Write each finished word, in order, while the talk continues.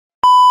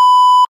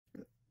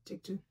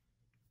Take two.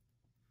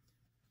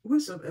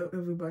 What's up,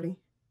 everybody?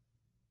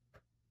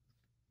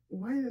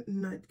 Why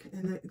not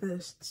connect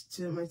this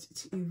to my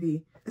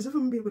TV? As if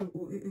I'm gonna be able to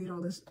read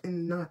all this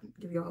and not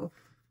give y'all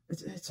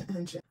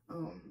attention.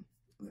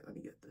 Let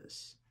me get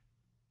this.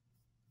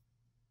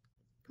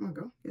 Come on,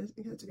 girl.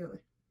 Get it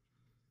together.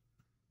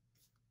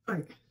 All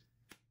right.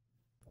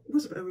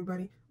 What's up,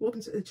 everybody?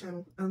 Welcome to the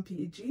channel. I'm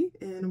PG,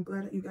 and I'm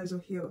glad that you guys are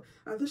here.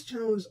 This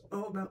channel is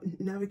all about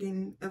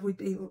navigating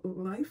everyday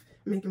life,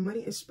 making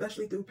money,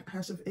 especially through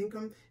passive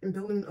income, and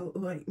building a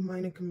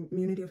like-minded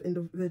community of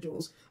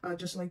individuals.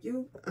 Just like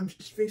you, I'm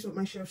faced with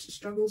my share of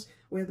struggles,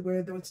 where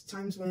there were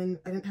times when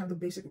I didn't have the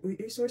basic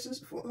resources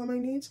for all my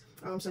needs.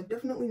 So I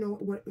definitely know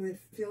what it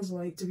feels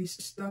like to be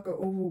stuck or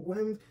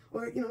overwhelmed,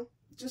 or, you know,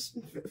 just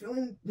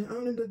feeling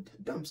down in the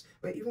dumps.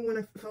 But even when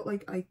I felt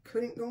like I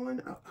couldn't go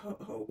on,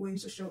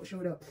 ways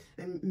showed up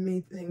and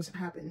made things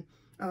happen.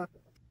 A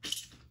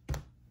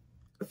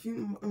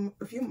few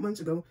months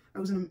ago, I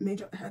was in a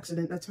major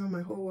accident that turned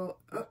my whole world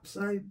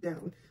upside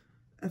down.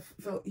 I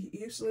felt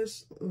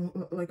useless,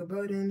 like a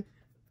burden.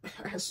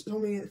 I had so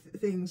many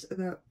things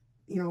that,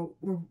 you know,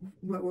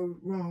 were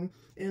wrong,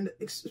 and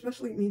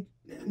especially me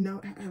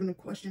now having to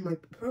question my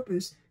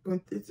purpose going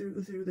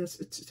through this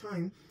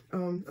time.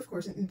 Of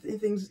course, and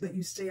things that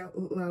you say out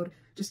loud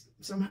just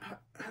somehow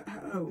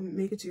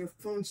make it to your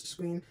phone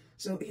screen.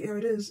 So here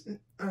it is.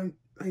 I've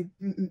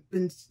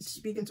been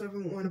speaking to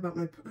everyone about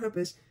my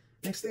purpose.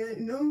 Next thing I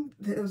know,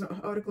 there was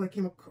an article I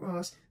came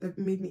across that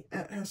made me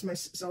ask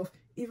myself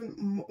even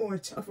more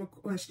tougher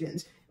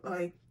questions,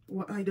 like,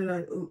 why did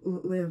I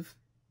live?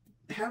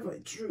 Have I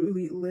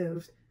truly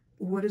lived?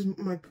 What is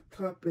my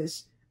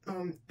purpose?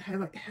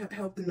 Have I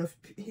helped enough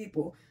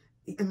people?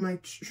 Am I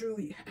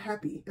truly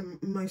happy?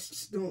 Am I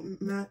still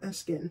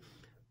masking?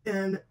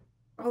 And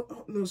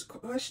all those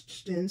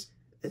questions,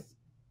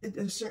 at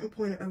a certain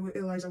point, I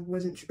realized I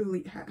wasn't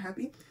truly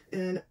happy,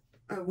 and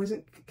I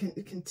wasn't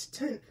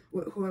content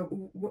with who I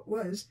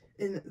was,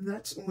 and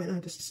that's when I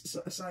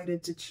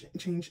decided to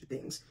change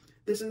things.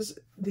 This is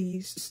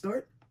the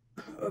start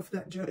of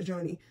that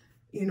journey.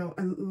 You know,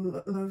 I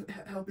love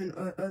helping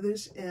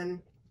others, and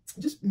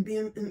just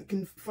being in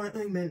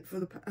confinement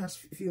for the past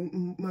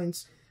few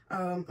months.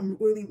 I'm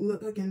really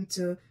looking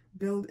to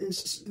build and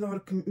start a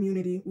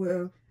community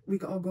where we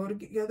can all go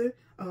together.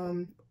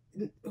 We're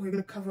going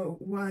to cover a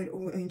wide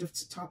range of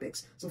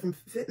topics. So from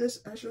fitness,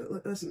 actually,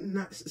 let's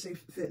not say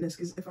fitness,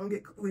 because if I don't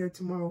get cleared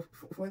tomorrow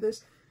for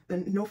this,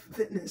 then no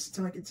fitness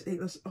till I can take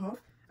this off.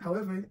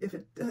 However, if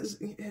it does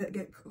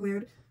get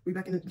cleared, we're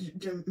back in the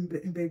gym,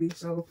 baby.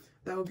 So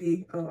that'll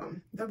be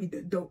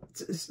dope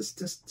to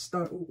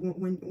start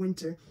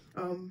winter.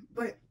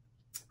 But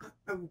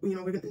you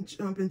know, we're gonna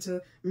jump into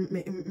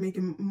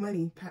making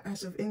money,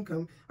 passive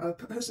income,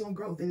 personal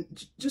growth,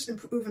 and just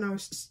improving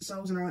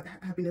ourselves and our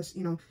happiness,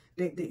 you know,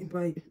 day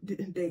by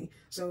day.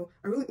 So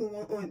I really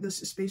want this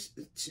space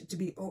to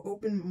be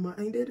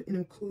open-minded and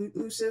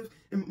inclusive,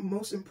 and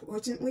most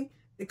importantly,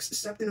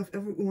 accepting of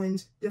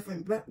everyone's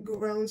different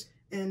backgrounds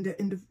and their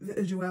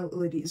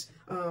individualities.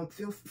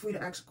 Feel free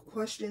to ask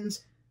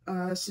questions,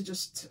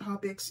 suggest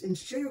topics, and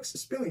share your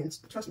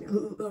experience. Trust me, I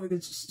love a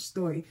good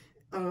story.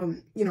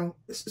 You know,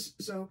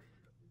 so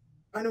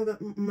I know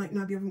that might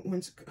not be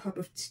everyone's cup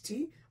of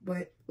tea,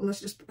 but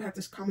let's just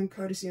practice common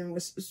courtesy and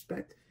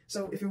respect.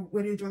 So if you're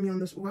ready to join me on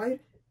this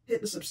ride,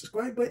 hit the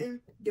subscribe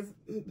button, give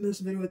this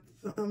video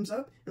a thumbs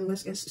up, and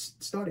let's get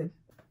started.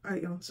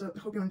 Alright, y'all, so I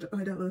hope you enjoyed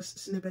that little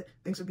snippet.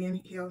 Thanks for being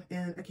here,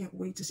 and I can't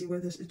wait to see where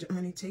this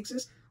journey takes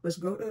us. Let's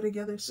go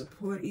together,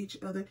 support each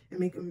other, and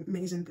make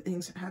amazing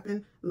things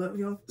happen. Love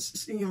y'all.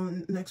 See you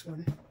on the next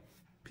one.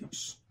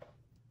 Peace.